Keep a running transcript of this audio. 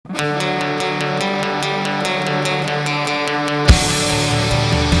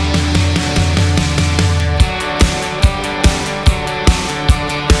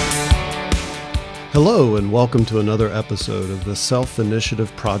Hello, and welcome to another episode of the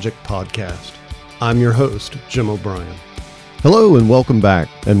Self-Initiative Project Podcast. I'm your host, Jim O'Brien. Hello, and welcome back,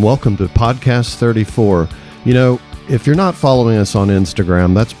 and welcome to Podcast 34. You know, if you're not following us on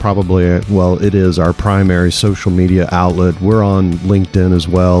Instagram, that's probably, it is our primary social media outlet. We're on LinkedIn as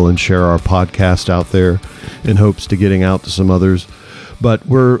well and share our podcast out there in hopes to getting out to some others. But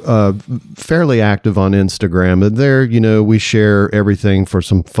we're fairly active on Instagram, and there, we share everything for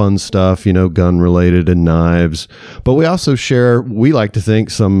some fun stuff, gun-related and knives. But we also share, we like to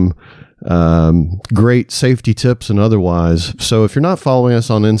think, some great safety tips and otherwise. So if you're not following us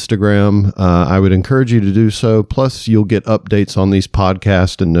on Instagram, I would encourage you to do so. Plus, you'll get updates on these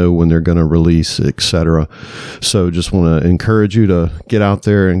podcasts and know when they're going to release, etc. So just want to encourage you to get out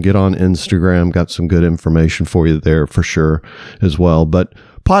there and get on Instagram. Got some good information for you there for sure as well. But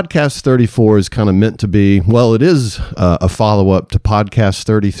Podcast 34 is kind of meant to be, it is a follow-up to Podcast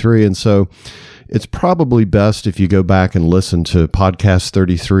 33. And so it's probably best if you go back and listen to Podcast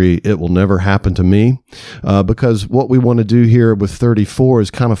 33, It Will Never Happen to Me, because what we want to do here with 34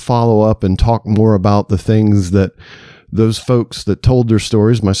 is kind of follow up and talk more about the things that those folks that told their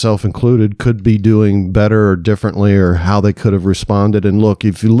stories, myself included, could be doing better or differently, or how they could have responded. And look,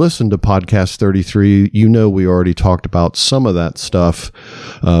 if you listen to Podcast 33, we already talked about some of that stuff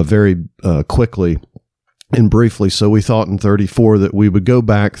very quickly and briefly. So we thought in 34 that we would go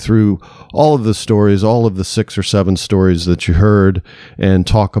back through all of the stories, all of the 6 or 7 stories that you heard, and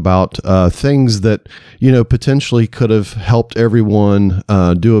talk about things that, potentially could have helped everyone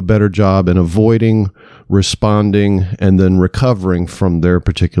do a better job in avoiding, responding, and then recovering from their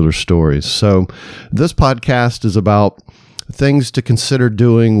particular stories. So this podcast is about things to consider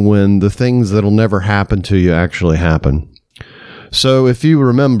doing when the things that'll never happen to you actually happen. So if you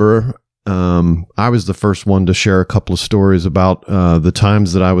remember, I was the first one to share a couple of stories about the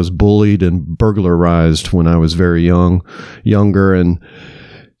times that I was bullied and burglarized when I was very younger. And,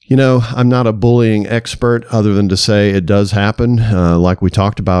 I'm not a bullying expert other than to say it does happen, like we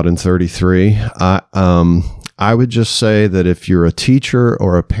talked about in 33. I would just say that if you're a teacher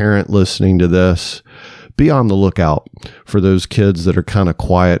or a parent listening to this, be on the lookout for those kids that are kind of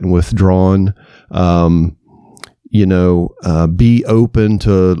quiet and withdrawn. Be open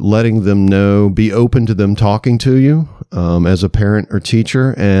to letting them know, be open to them talking to you as a parent or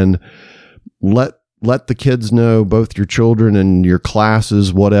teacher, and let the kids know, both your children and your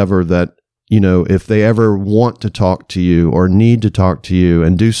classes, whatever, that, if they ever want to talk to you or need to talk to you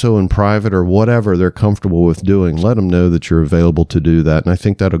and do so in private or whatever they're comfortable with doing, let them know that you're available to do that. And I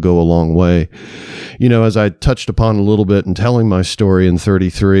think that'll go a long way. As I touched upon a little bit in telling my story in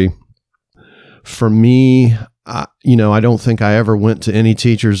 33, for me, I don't think I ever went to any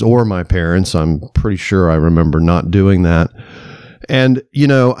teachers or my parents. I'm pretty sure I remember not doing that. And,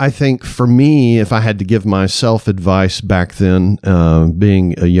 I think for me, if I had to give myself advice back then,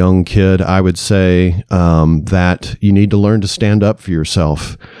 being a young kid, I would say that you need to learn to stand up for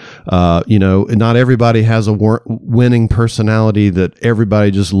yourself. Not everybody has a winning personality that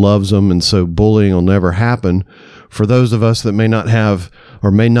everybody just loves them, and so bullying will never happen. For those of us that may not have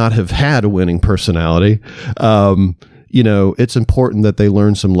or may not have had a winning personality, it's important that they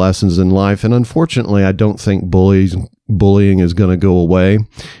learn some lessons in life. And unfortunately, I don't think bullying is going to go away,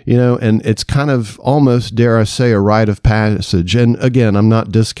 and it's kind of almost, dare I say, a rite of passage. And again, I'm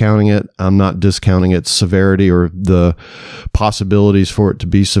not discounting it. I'm not discounting its severity or the possibilities for it to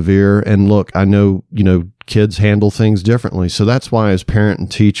be severe. And look, I know, kids handle things differently. So that's why as parent and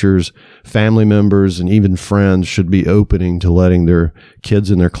teachers, family members, and even friends should be opening to letting their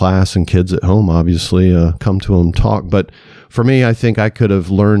kids in their class and kids at home, obviously, come to them and talk. But for me, I think I could have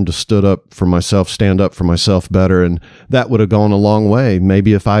learned to stand up for myself better, and that would have gone a long way.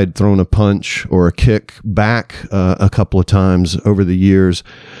 Maybe if I had thrown a punch or a kick back a couple of times over the years,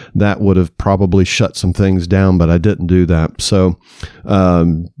 that would have probably shut some things down, but I didn't do that. So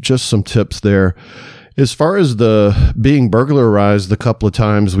just some tips there. As far as the being burglarized the couple of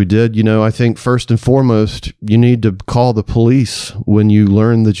times we did, I think first and foremost, you need to call the police when you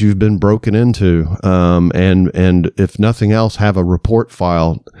learn that you've been broken into. And if nothing else, have a report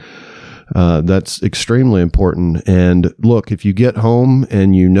filed. That's extremely important. And look, if you get home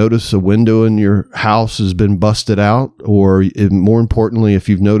and you notice a window in your house has been busted out, or more importantly, if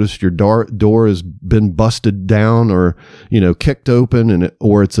you've noticed your door has been busted down or, kicked open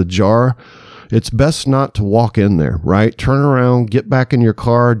or it's ajar, it's best not to walk in there, right? Turn around, get back in your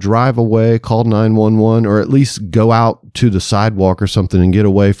car, drive away, call 911, or at least go out to the sidewalk or something and get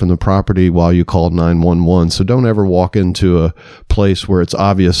away from the property while you call 911. So don't ever walk into a place where it's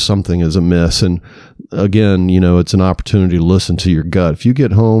obvious something is amiss. And again, it's an opportunity to listen to your gut. If you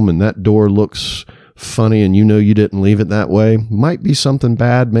get home and that door looks funny and you know you didn't leave it that way. Might be something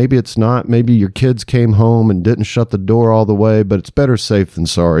bad. Maybe it's not. Maybe your kids came home and didn't shut the door all the way, but it's better safe than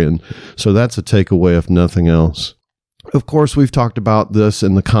sorry. And so that's a takeaway if nothing else. Of course, we've talked about this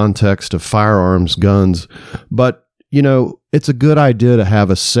in the context of firearms, guns, but it's a good idea to have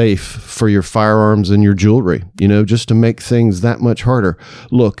a safe for your firearms and your jewelry, just to make things that much harder.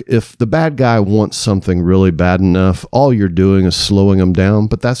 Look, if the bad guy wants something really bad enough, all you're doing is slowing them down,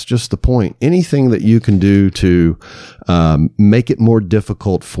 but that's just the point. Anything that you can do to make it more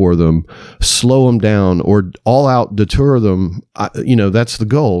difficult for them, slow them down, or all out deter them, that's the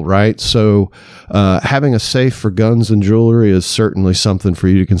goal, right? So having a safe for guns and jewelry is certainly something for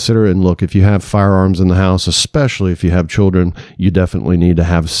you to consider. And look, if you have firearms in the house, especially if you have children, you definitely need to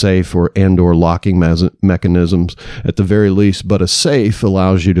have safe or locking mechanisms at the very least. But a safe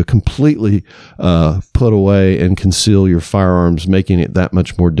allows you to completely put away and conceal your firearms, making it that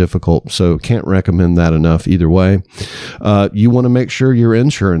much more difficult. So can't recommend that enough either way. You want to make sure your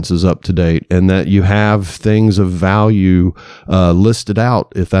insurance is up to date and that you have things of value listed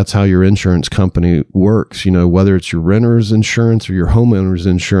out if that's how your insurance company works. Whether it's your renter's insurance or your homeowner's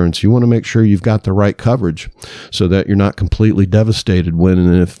insurance, you want to make sure you've got the right coverage so that you're not completely devastated when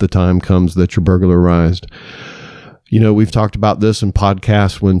and if the time comes that you're burglarized. We've talked about this in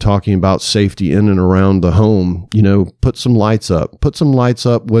podcasts when talking about safety in and around the home. Put some lights up. Put some lights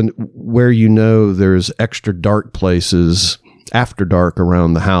up where there's extra dark places after dark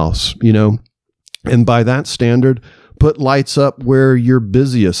around the house, And by that standard, put lights up where you're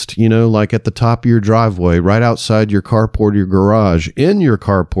busiest, like at the top of your driveway, right outside your carport or your garage, in your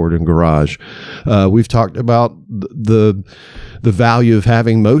carport and garage. We've talked about the value of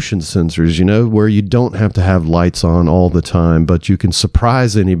having motion sensors, where you don't have to have lights on all the time, but you can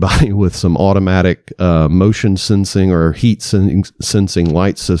surprise anybody with some automatic motion sensing or heat sensing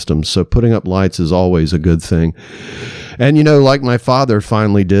light systems. So putting up lights is always a good thing. And, like my father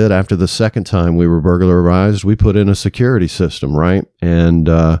finally did after the second time we were burglarized, we put in a security system, right? And,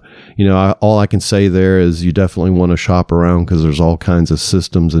 all I can say there is you definitely want to shop around because there's all kinds of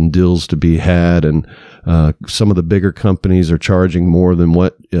systems and deals to be had. And some of the bigger companies are charging more than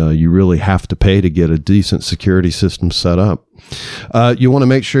what you really have to pay to get a decent security system set up. You want to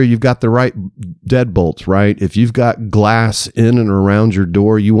make sure you've got the right deadbolts, right? If you've got glass in and around your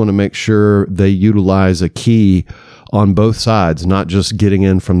door, you want to make sure they utilize a key on both sides, not just getting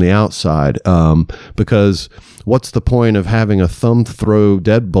in from the outside. Because what's the point of having a thumb throw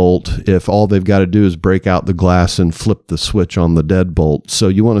deadbolt if all they've got to do is break out the glass and flip the switch on the deadbolt? So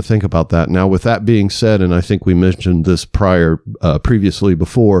you want to think about that. Now, with that being said, and I think we mentioned this previously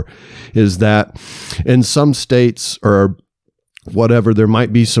before, is that in some states or whatever, there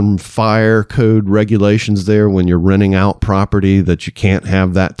might be some fire code regulations there when you're renting out property that you can't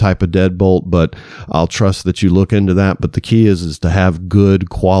have that type of deadbolt, but I'll trust that you look into that. But the key is to have good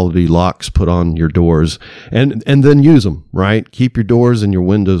quality locks put on your doors and then use them, right? Keep your doors and your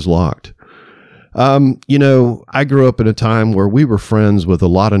windows locked. I grew up in a time where we were friends with a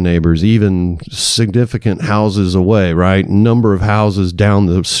lot of neighbors, even significant houses away, right? Number of houses down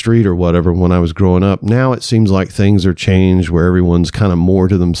the street or whatever when I was growing up. Now it seems like things are changed where everyone's kind of more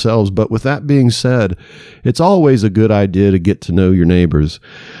to themselves. But with that being said, it's always a good idea to get to know your neighbors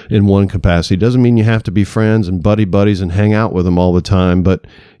in one capacity. Doesn't mean you have to be friends and buddies and hang out with them all the time, but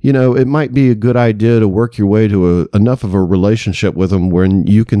it might be a good idea to work your way to enough of a relationship with them when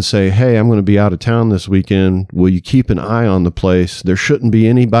you can say, hey, I'm going to be out of town this weekend. Will you keep an eye on the place? There shouldn't be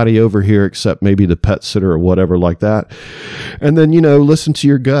anybody over here except maybe the pet sitter or whatever like that. And then, listen to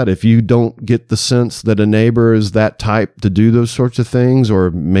your gut. If you don't get the sense that a neighbor is that type to do those sorts of things or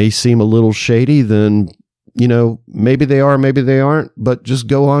may seem a little shady, then maybe they are, maybe they aren't, but just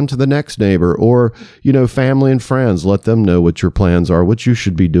go on to the next neighbor or, family and friends. Let them know what your plans are, what you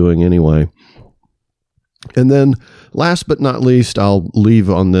should be doing anyway. And then last but not least, I'll leave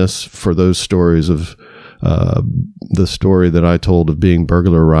on this for those stories of the story that I told of being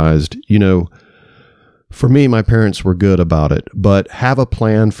burglarized. For me, my parents were good about it, but have a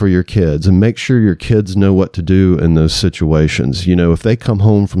plan for your kids and make sure your kids know what to do in those situations. If they come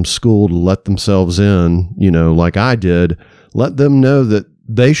home from school to let themselves in, like I did, let them know that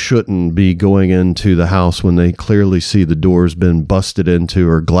they shouldn't be going into the house when they clearly see the door's been busted into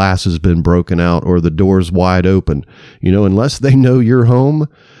or glass has been broken out or the door's wide open. Unless they know you're home,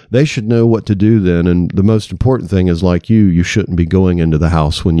 they should know what to do then. And the most important thing is, like you shouldn't be going into the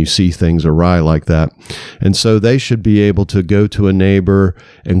house when you see things awry like that. And so they should be able to go to a neighbor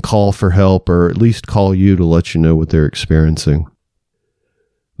and call for help, or at least call you to let you know what they're experiencing.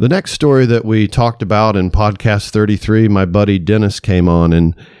 The next story that we talked about in podcast 33, my buddy Dennis came on,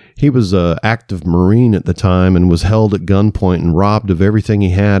 and he was an active Marine at the time and was held at gunpoint and robbed of everything he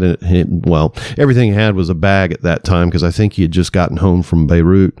had. Well, everything he had was a bag at that time because I think he had just gotten home from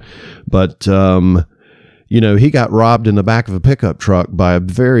Beirut. But, he got robbed in the back of a pickup truck by a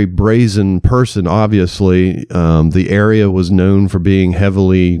very brazen person, obviously. The area was known for being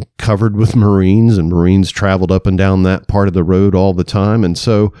heavily covered with Marines, and Marines traveled up and down that part of the road all the time. And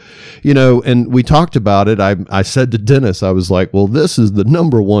so, and we talked about it. I said to Dennis, I was like, well, this is the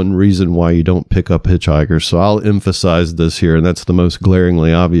number one reason why you don't pick up hitchhikers. So I'll emphasize this here, and that's the most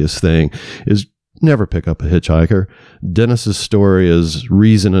glaringly obvious thing, is never pick up a hitchhiker. Dennis's story is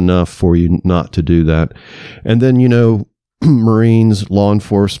reason enough for you not to do that. And then, Marines, law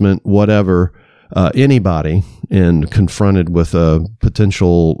enforcement, whatever, anybody, and confronted with a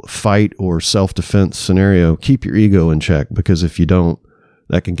potential fight or self-defense scenario, keep your ego in check, because if you don't,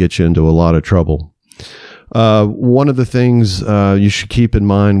 that can get you into a lot of trouble. One of the things you should keep in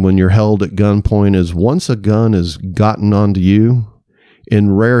mind when you're held at gunpoint is once a gun has gotten onto you, in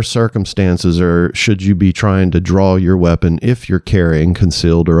rare circumstances, or should you be trying to draw your weapon if you're carrying,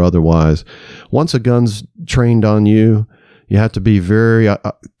 concealed or otherwise, once a gun's trained on you, you have to be very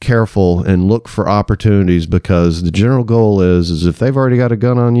careful and look for opportunities, because the general goal is if they've already got a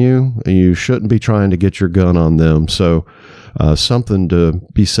gun on you, you shouldn't be trying to get your gun on them. So something to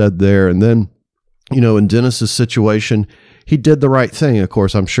be said there. And then, in Dennis's situation, he did the right thing. Of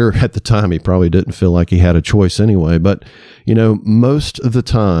course, I'm sure at the time he probably didn't feel like he had a choice anyway. But, most of the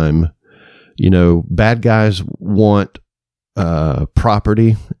time, bad guys want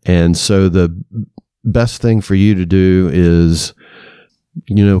property. And so the best thing for you to do is,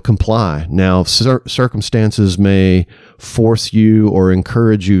 comply. Now, circumstances may force you or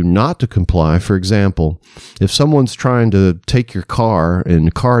encourage you not to comply. For example, if someone's trying to take your car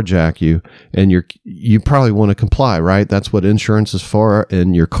and carjack you, and you probably want to comply, right? That's what insurance is for,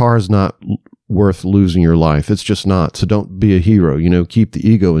 and your car is not worth losing your life. It's just not. So don't be a hero, keep the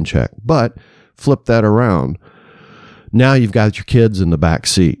ego in check. But flip that around. Now you've got your kids in the back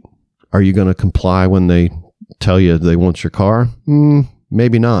seat. Are you going to comply when they tell you they want your car?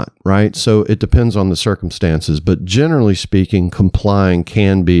 Maybe not, right? So it depends on the circumstances, but generally speaking, complying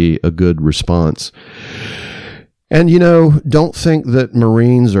can be a good response. And, don't think that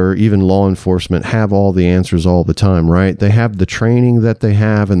Marines or even law enforcement have all the answers all the time, right? They have the training that they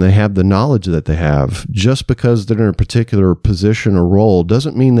have, and they have the knowledge that they have. Just because they're in a particular position or role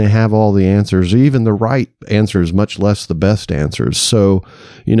doesn't mean they have all the answers, or even the right answers, much less the best answers. So,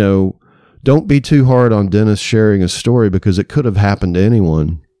 don't be too hard on Dennis sharing his story, because it could have happened to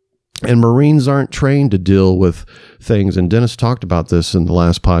anyone. And Marines aren't trained to deal with things. And Dennis talked about this in the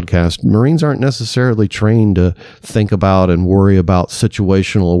last podcast. Marines aren't necessarily trained to think about and worry about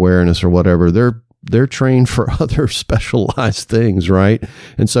situational awareness or whatever. They're trained for other specialized things, right?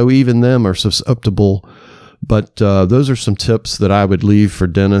 And so even them are susceptible. But those are some tips that I would leave for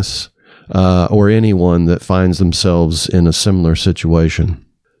Dennis or anyone that finds themselves in a similar situation.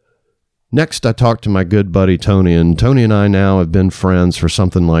 Next, I talked to my good buddy Tony, and Tony and I now have been friends for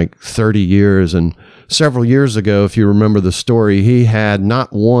something like 30 years. And several years ago, if you remember the story, he had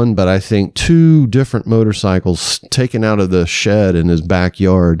not one, but I think 2 different motorcycles taken out of the shed in his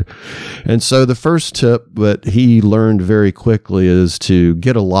backyard. And so the first tip that he learned very quickly is to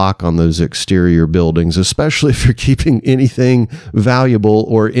get a lock on those exterior buildings, especially if you're keeping anything valuable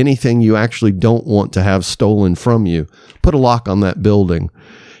or anything you actually don't want to have stolen from you. Put a lock on that building.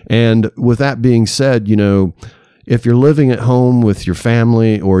 And with that being said, if you're living at home with your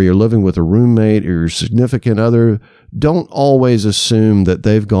family, or you're living with a roommate or your significant other, don't always assume that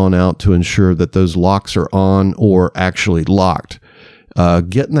they've gone out to ensure that those locks are on or actually locked.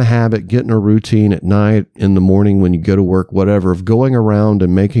 Get in the habit, get in a routine at night, in the morning when you go to work, whatever, of going around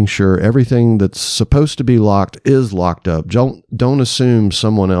and making sure everything that's supposed to be locked is locked up. Don't assume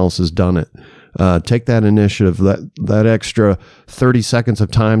someone else has done it. Take that initiative. That extra 30 seconds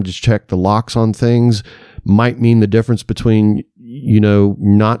of time to check the locks on things might mean the difference between,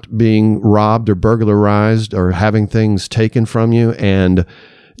 not being robbed or burglarized or having things taken from you and,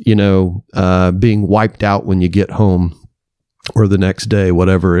 being wiped out when you get home or the next day,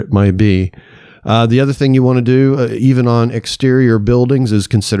 whatever it might be. The other thing you want to do, even on exterior buildings, is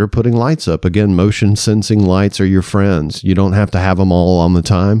consider putting lights up. Again, motion sensing lights are your friends. You don't have to have them all on the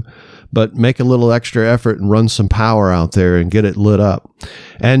time, but make a little extra effort and run some power out there and get it lit up.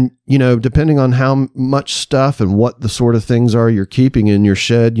 And, depending on how much stuff and what the sort of things are you're keeping in your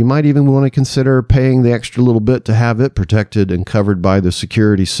shed, you might even want to consider paying the extra little bit to have it protected and covered by the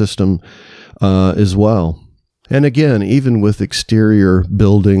security system as well. And again, even with exterior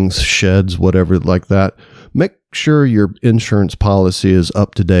buildings, sheds, whatever like that, make sure your insurance policy is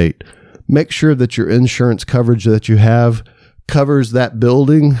up to date. Make sure that your insurance coverage that you have covers that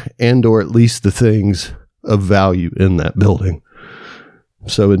building and or at least the things of value in that building.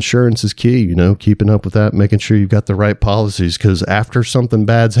 So insurance is key, keeping up with that, making sure you've got the right policies, because after something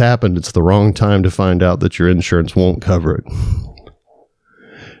bad's happened, it's the wrong time to find out that your insurance won't cover it.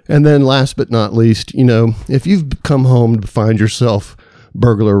 And then last but not least, if you've come home to find yourself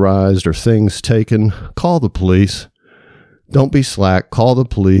burglarized or things taken, call the police. Don't be slack. Call the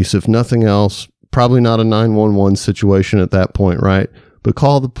police. If nothing else, probably not a 911 situation at that point, right? But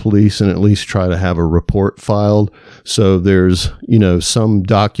call the police and at least try to have a report filed so there's, some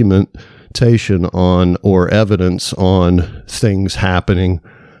documentation on or evidence on things happening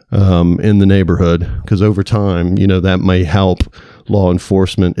in the neighborhood. Because over time, that may help law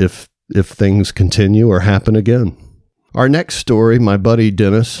enforcement if things continue or happen again. Our next story, my buddy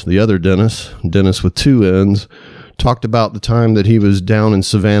Dennis, the other Dennis with two N's, talked about the time that he was down in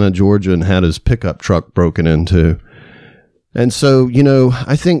Savannah, Georgia, and had his pickup truck broken into. And so,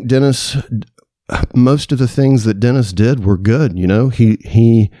 I think Dennis, most of the things that Dennis did were good.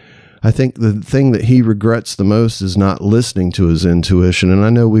 I think the thing that he regrets the most is not listening to his intuition. And I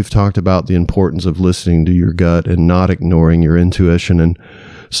know we've talked about the importance of listening to your gut and not ignoring your intuition. And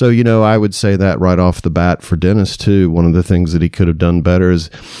so, I would say that right off the bat for Dennis too. One of the things that he could have done better is,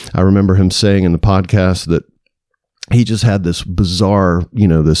 I remember him saying in the podcast that he just had this bizarre,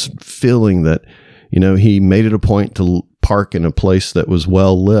 this feeling that, he made it a point to park in a place that was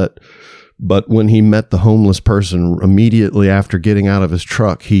well lit. But when he met the homeless person immediately after getting out of his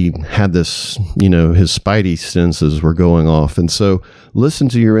truck, he had this, his spidey senses were going off. And so listen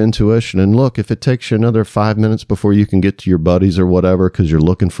to your intuition and look, if it takes you another 5 minutes before you can get to your buddies or whatever, because you're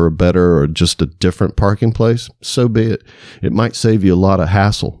looking for a better or just a different parking place, so be it. It might save you a lot of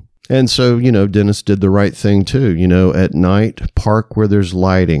hassle. And so, Dennis did the right thing too. At night, park where there's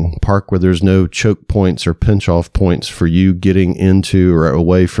lighting, park where there's no choke points or pinch off points for you getting into or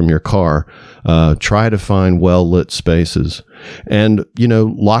away from your car. Try to find well lit spaces and,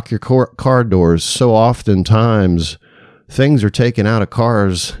 lock your car doors. So oftentimes things are taken out of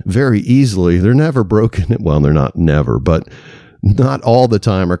cars very easily. They're never broken. Well, they're not never, but not all the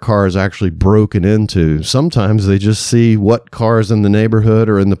time are cars actually broken into. Sometimes they just see what cars in the neighborhood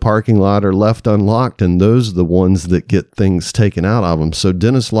or in the parking lot are left unlocked, and those are the ones that get things taken out of them. So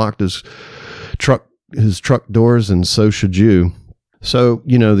Dennis locked his truck doors, and so should you. So,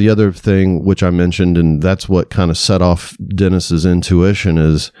 the other thing which I mentioned, and that's what kind of set off Dennis's intuition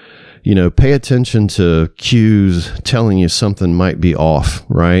is, pay attention to cues telling you something might be off,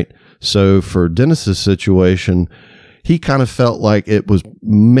 right? So for Dennis's situation, he kind of felt like it was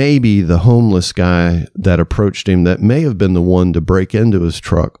maybe the homeless guy that approached him that may have been the one to break into his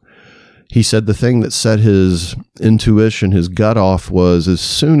truck. He said the thing that set his intuition, his gut off, was as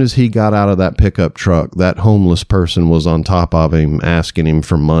soon as he got out of that pickup truck, that homeless person was on top of him, asking him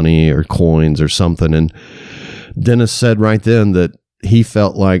for money or coins or something. And Dennis said right then that he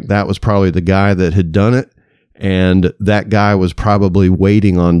felt like that was probably the guy that had done it. And that guy was probably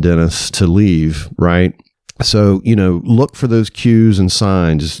waiting on Dennis to leave, right? So, look for those cues and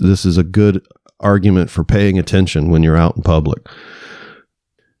signs. This is a good argument for paying attention when you're out in public.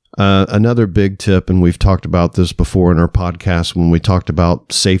 Another big tip, and we've talked about this before in our podcast when we talked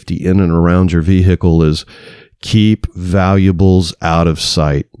about safety in and around your vehicle, is keep valuables out of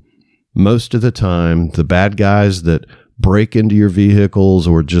sight. Most of the time, the bad guys that break into your vehicles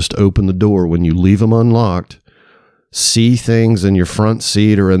or just open the door when you leave them unlocked see things in your front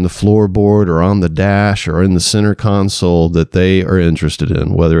seat or in the floorboard or on the dash or in the center console that they are interested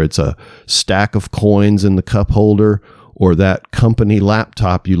in, whether it's a stack of coins in the cup holder or that company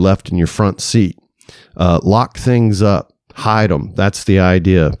laptop you left in your front seat. Lock things up, hide them. That's the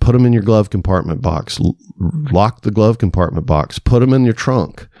idea. Put them in your glove compartment box. Lock the glove compartment box. Put them in your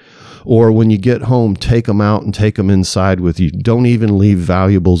trunk. Or when you get home, take them out and take them inside with you. Don't even leave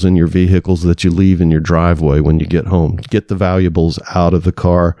valuables in your vehicles that you leave in your driveway when you get home. Get the valuables out of the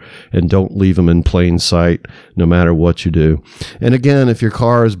car and don't leave them in plain sight no matter what you do. And again, if your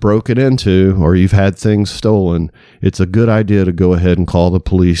car is broken into or you've had things stolen, it's a good idea to go ahead and call the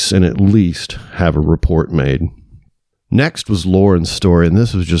police and at least have a report made. Next was Lauren's story, and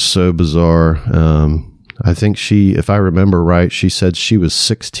this was just so bizarre. I think if I remember right, she said she was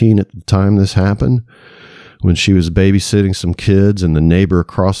 16 at the time this happened, when she was babysitting some kids and the neighbor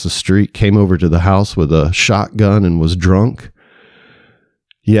across the street came over to the house with a shotgun and was drunk.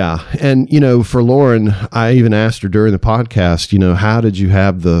 Yeah. And, for Lauren, I even asked her during the podcast, how did you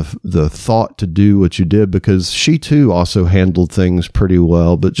have the thought to do what you did? Because she too also handled things pretty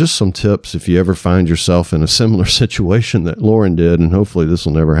well, but just some tips if you ever find yourself in a similar situation that Lauren did, and hopefully this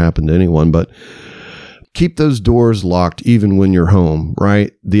will never happen to anyone, but keep those doors locked even when you're home,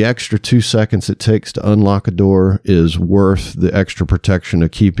 right? The extra 2 seconds it takes to unlock a door is worth the extra protection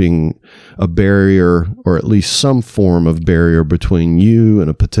of keeping a barrier, or at least some form of barrier, between you and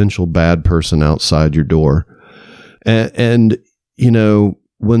a potential bad person outside your door. And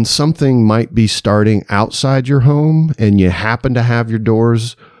when something might be starting outside your home and you happen to have your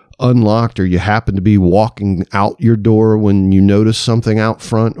doors unlocked, or you happen to be walking out your door when you notice something out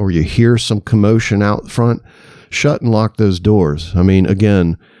front, or you hear some commotion out front, shut and lock those doors. I mean,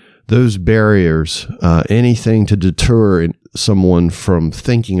 again, those barriers, anything to deter someone from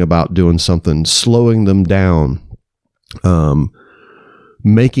thinking about doing something, slowing them down,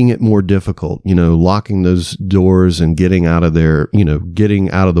 making it more difficult, locking those doors and getting out of there, getting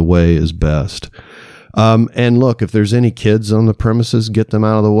out of the way is best. And look, if there's any kids on the premises, get them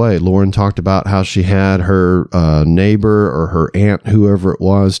out of the way. Lauren talked about how she had her neighbor or her aunt, whoever it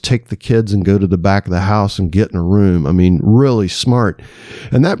was, take the kids and go to the back of the house and get in a room. I mean, really smart.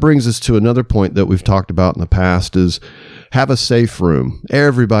 And that brings us to another point that we've talked about in the past, is have a safe room.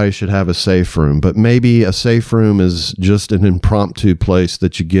 Everybody should have a safe room, but maybe a safe room is just an impromptu place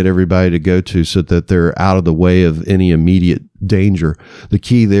that you get everybody to go to so that they're out of the way of any immediate danger. The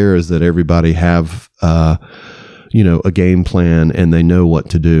key there is that everybody have, a game plan and they know what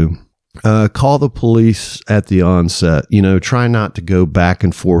to do. Call the police at the onset. Try not to go back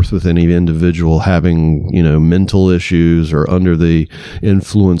and forth with any individual having, mental issues or under the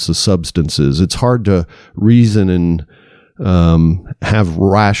influence of substances. It's hard to reason and have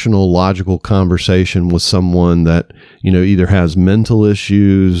rational, logical conversation with someone that, either has mental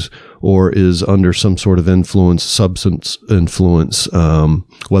issues or is under some sort of influence, substance influence,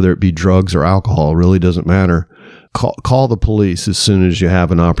 whether it be drugs or alcohol, really doesn't matter. Call the police as soon as you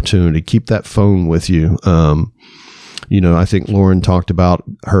have an opportunity. Keep that phone with you. I think Lauren talked about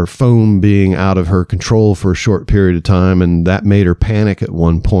her phone being out of her control for a short period of time, and that made her panic at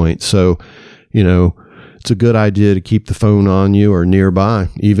one point. So, it's a good idea to keep the phone on you or nearby,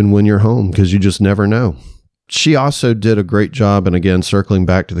 even when you're home, because you just never know. She also did a great job, and again, circling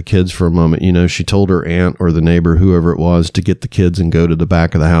back to the kids for a moment, she told her aunt or the neighbor, whoever it was, to get the kids and go to the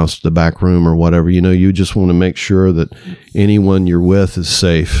back of the house, to the back room or whatever. You just want to make sure that anyone you're with is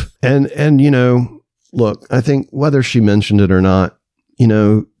safe. And look, I think whether she mentioned it or not,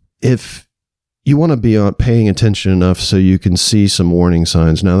 if you want to be paying attention enough so you can see some warning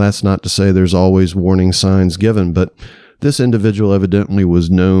signs. Now, that's not to say there's always warning signs given, but this individual evidently was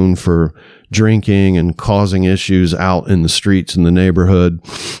known for drinking and causing issues out in the streets in the neighborhood.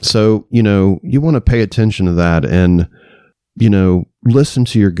 So, you want to pay attention to that and, listen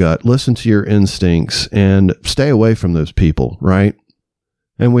to your gut, listen to your instincts, and stay away from those people, right?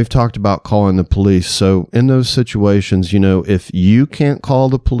 And we've talked about calling the police. So in those situations, if you can't call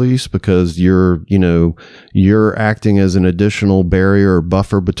the police because you're acting as an additional barrier or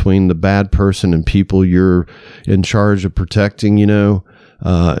buffer between the bad person and people you're in charge of protecting,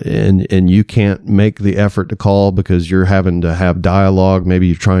 and you can't make the effort to call because you're having to have dialogue, maybe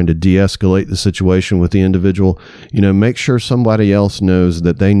you're trying to de-escalate the situation with the individual, make sure somebody else knows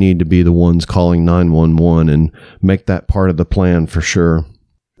that they need to be the ones calling 911 and make that part of the plan for sure.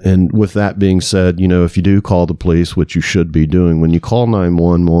 And with that being said, if you do call the police, which you should be doing, when you call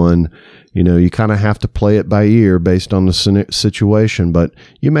 911, you kind of have to play it by ear based on the situation. But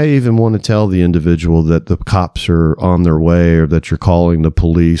you may even want to tell the individual that the cops are on their way or that you're calling the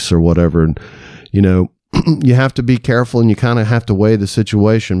police or whatever. And, you have to be careful and you kind of have to weigh the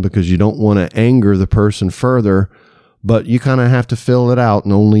situation because you don't want to anger the person further. But you kind of have to fill it out,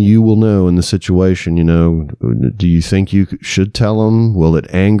 and only you will know in the situation. Do you think you should tell them? Will it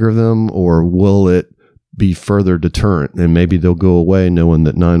anger them, or will it be further deterrent? And maybe they'll go away knowing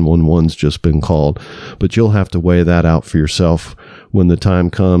that 911's just been called. But you'll have to weigh that out for yourself when the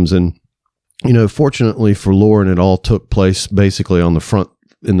time comes. And, fortunately for Lauren, it all took place basically in the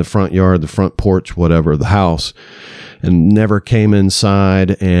front yard, the front porch, whatever, the house, and never came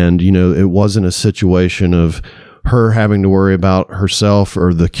inside. And, it wasn't a situation of her having to worry about herself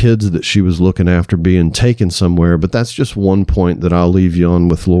or the kids that she was looking after being taken somewhere. But that's just one point that I'll leave you on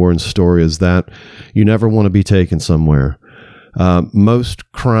with Lauren's story, is that you never want to be taken somewhere.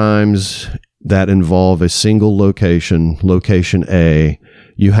 Most crimes that involve a single location A,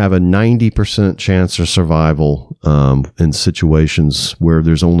 you have a 90% chance of survival in situations where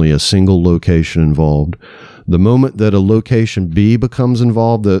there's only a single location involved. The moment that a location B becomes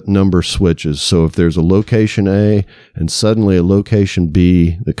involved, the number switches. So if there's a location A and suddenly a location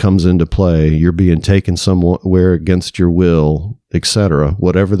B that comes into play, you're being taken somewhere against your will, etc.,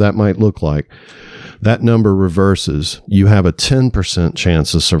 whatever that might look like, that number reverses. You have a 10%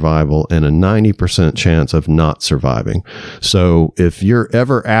 chance of survival and a 90% chance of not surviving. So if you're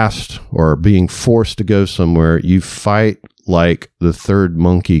ever asked or being forced to go somewhere, you fight like the third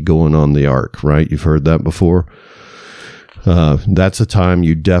monkey going on the ark, right? You've heard that before. That's a time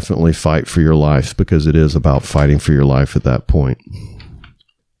you definitely fight for your life, because it is about fighting for your life at that point.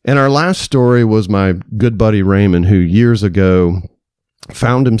 And our last story was my good buddy Raymond, who years ago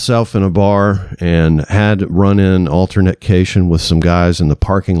found himself in a bar and had run-in altercation with some guys in the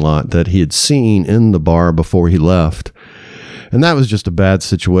parking lot that he had seen in the bar before he left. And that was just a bad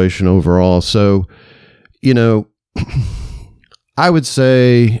situation overall. So, I would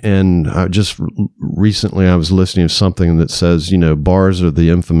say, and just recently I was listening to something that says, bars are the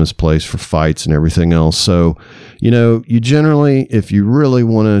infamous place for fights and everything else. So, you generally, if you really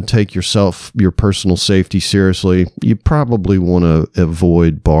want to take your personal safety seriously, you probably want to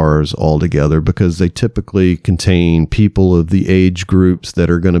avoid bars altogether, because they typically contain people of the age groups that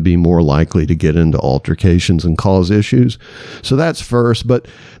are going to be more likely to get into altercations and cause issues. So that's first, but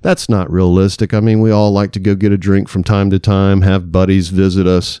that's not realistic. I mean, we all like to go get a drink from time to time, have buddies visit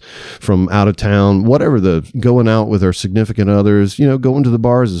us from out of town, whatever, going out with our significant others, going to the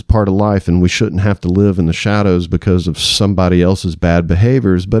bars is part of life, and we shouldn't have to live in the shadows because of somebody else's bad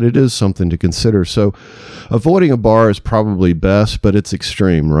behaviors, but it is something to consider. So avoiding a bar is probably best, but it's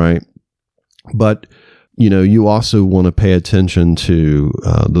extreme, right? But you also want to pay attention to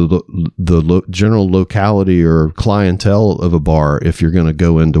the general locality or clientele of a bar if you're going to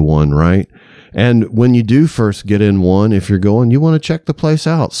go into one, right? And when you do first get in one, if you're going, you want to check the place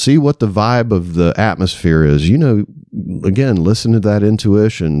out, see what the vibe of the atmosphere is. Again, listen to that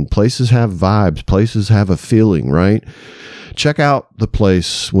intuition. Places have vibes. Places have a feeling, right? Check out the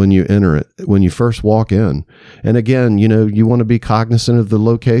place when you enter it, when you first walk in. And again, you want to be cognizant of the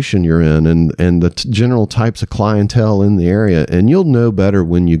location you're in and the general types of clientele in the area. And you'll know better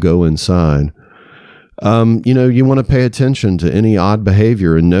when you go inside. You want to pay attention to any odd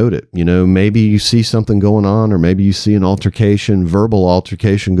behavior and note it. Maybe you see something going on, or maybe you see an verbal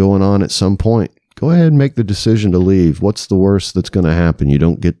altercation going on at some point. Go ahead and make the decision to leave. What's the worst that's going to happen? You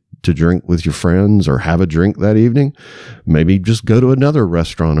don't get to drink with your friends or have a drink that evening. Maybe just go to another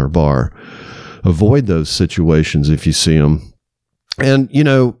restaurant or bar. Avoid those situations if you see them. And,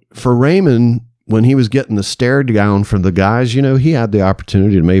 for Raymond, when he was getting the stare down from the guys, he had the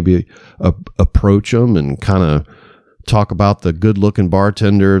opportunity to maybe approach them and kind of talk about the good-looking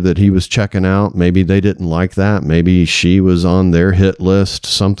bartender that he was checking out. Maybe they didn't like that. Maybe she was on their hit list,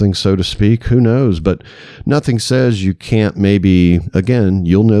 something, so to speak. Who knows? But nothing says you can't again,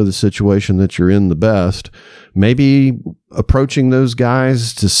 you'll know the situation that you're in the best. Maybe approaching those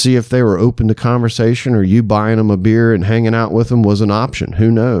guys to see if they were open to conversation, or you buying them a beer and hanging out with them was an option. Who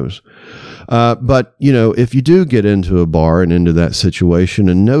knows? But, if you do get into a bar and into that situation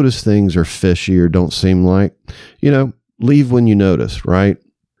and notice things are fishy or don't seem like, leave when you notice, right?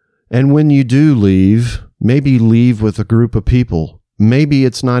 And when you do leave, maybe leave with a group of people. Maybe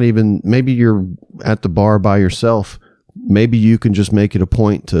you're at the bar by yourself. Maybe you can just make it a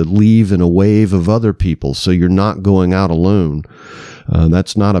point to leave in a wave of other people so you're not going out alone.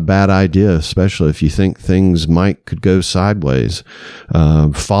 That's not a bad idea, especially if you think things could go sideways.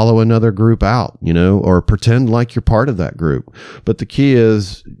 Follow another group out, or pretend like you're part of that group. But the key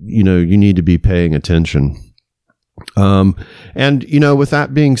is, you need to be paying attention. And, with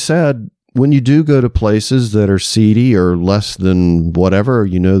that being said, when you do go to places that are seedy or less than whatever,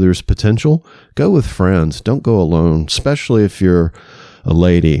 there's potential, go with friends. Don't go alone, especially if you're a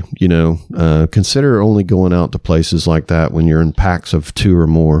lady. Consider only going out to places like that when you're in packs of 2 or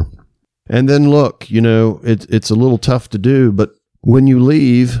more. And then look, it's a little tough to do, but when you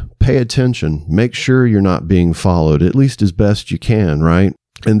leave, pay attention. Make sure you're not being followed, at least as best you can, right?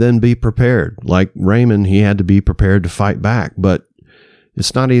 And then be prepared. Like Raymond, he had to be prepared to fight back, but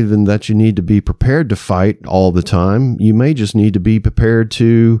it's not even that you need to be prepared to fight all the time. You may just need to be prepared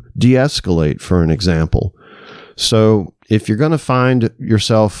to de-escalate, for an example. So if you're going to find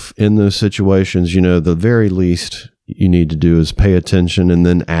yourself in those situations, the very least you need to do is pay attention and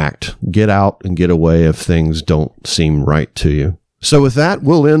then act. Get out and get away if things don't seem right to you. So with that,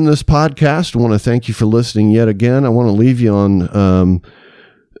 we'll end this podcast. I want to thank you for listening yet again. I want to leave you on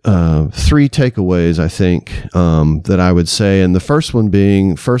three takeaways, I think, that I would say. And the first one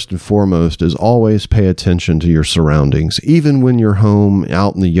being, first and foremost, is always pay attention to your surroundings. Even when you're home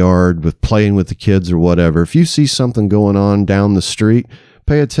out in the yard with playing with the kids or whatever, if you see something going on down the street,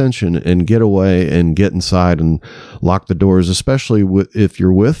 pay attention and get away and get inside and lock the doors, especially if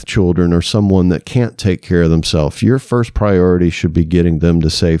you're with children or someone that can't take care of themselves. Your first priority should be getting them to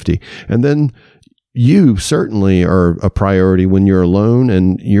safety. And then you certainly are a priority when you're alone,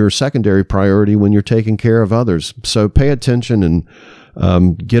 and you're a secondary priority when you're taking care of others. So pay attention and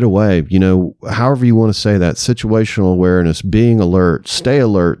get away. However you want to say that, situational awareness, being alert, stay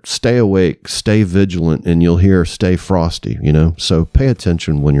awake, stay vigilant, and you'll hear stay frosty, so pay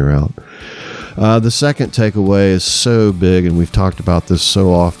attention when you're out. The second takeaway is so big, and we've talked about this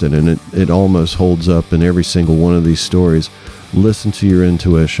so often, and it almost holds up in every single one of these stories. Listen to your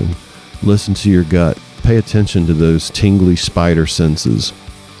intuition. Listen to your gut. Pay attention to those tingly spider senses.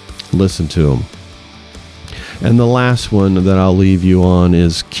 Listen to them. And the last one that I'll leave you on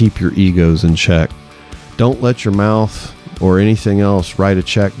is keep your egos in check. Don't let your mouth or anything else write a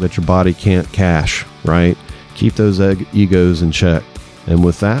check that your body can't cash, right? Keep those egos in check. And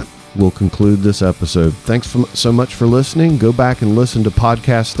with that, we'll conclude this episode. Thanks so much for listening. Go back and listen to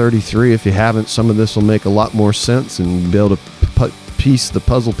podcast 33 if you haven't. Some of this will make a lot more sense and be able to piece the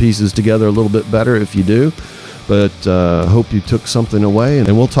puzzle pieces together a little bit better if you do. But hope you took something away,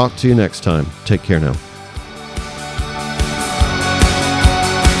 and we'll talk to you next time. Take care now.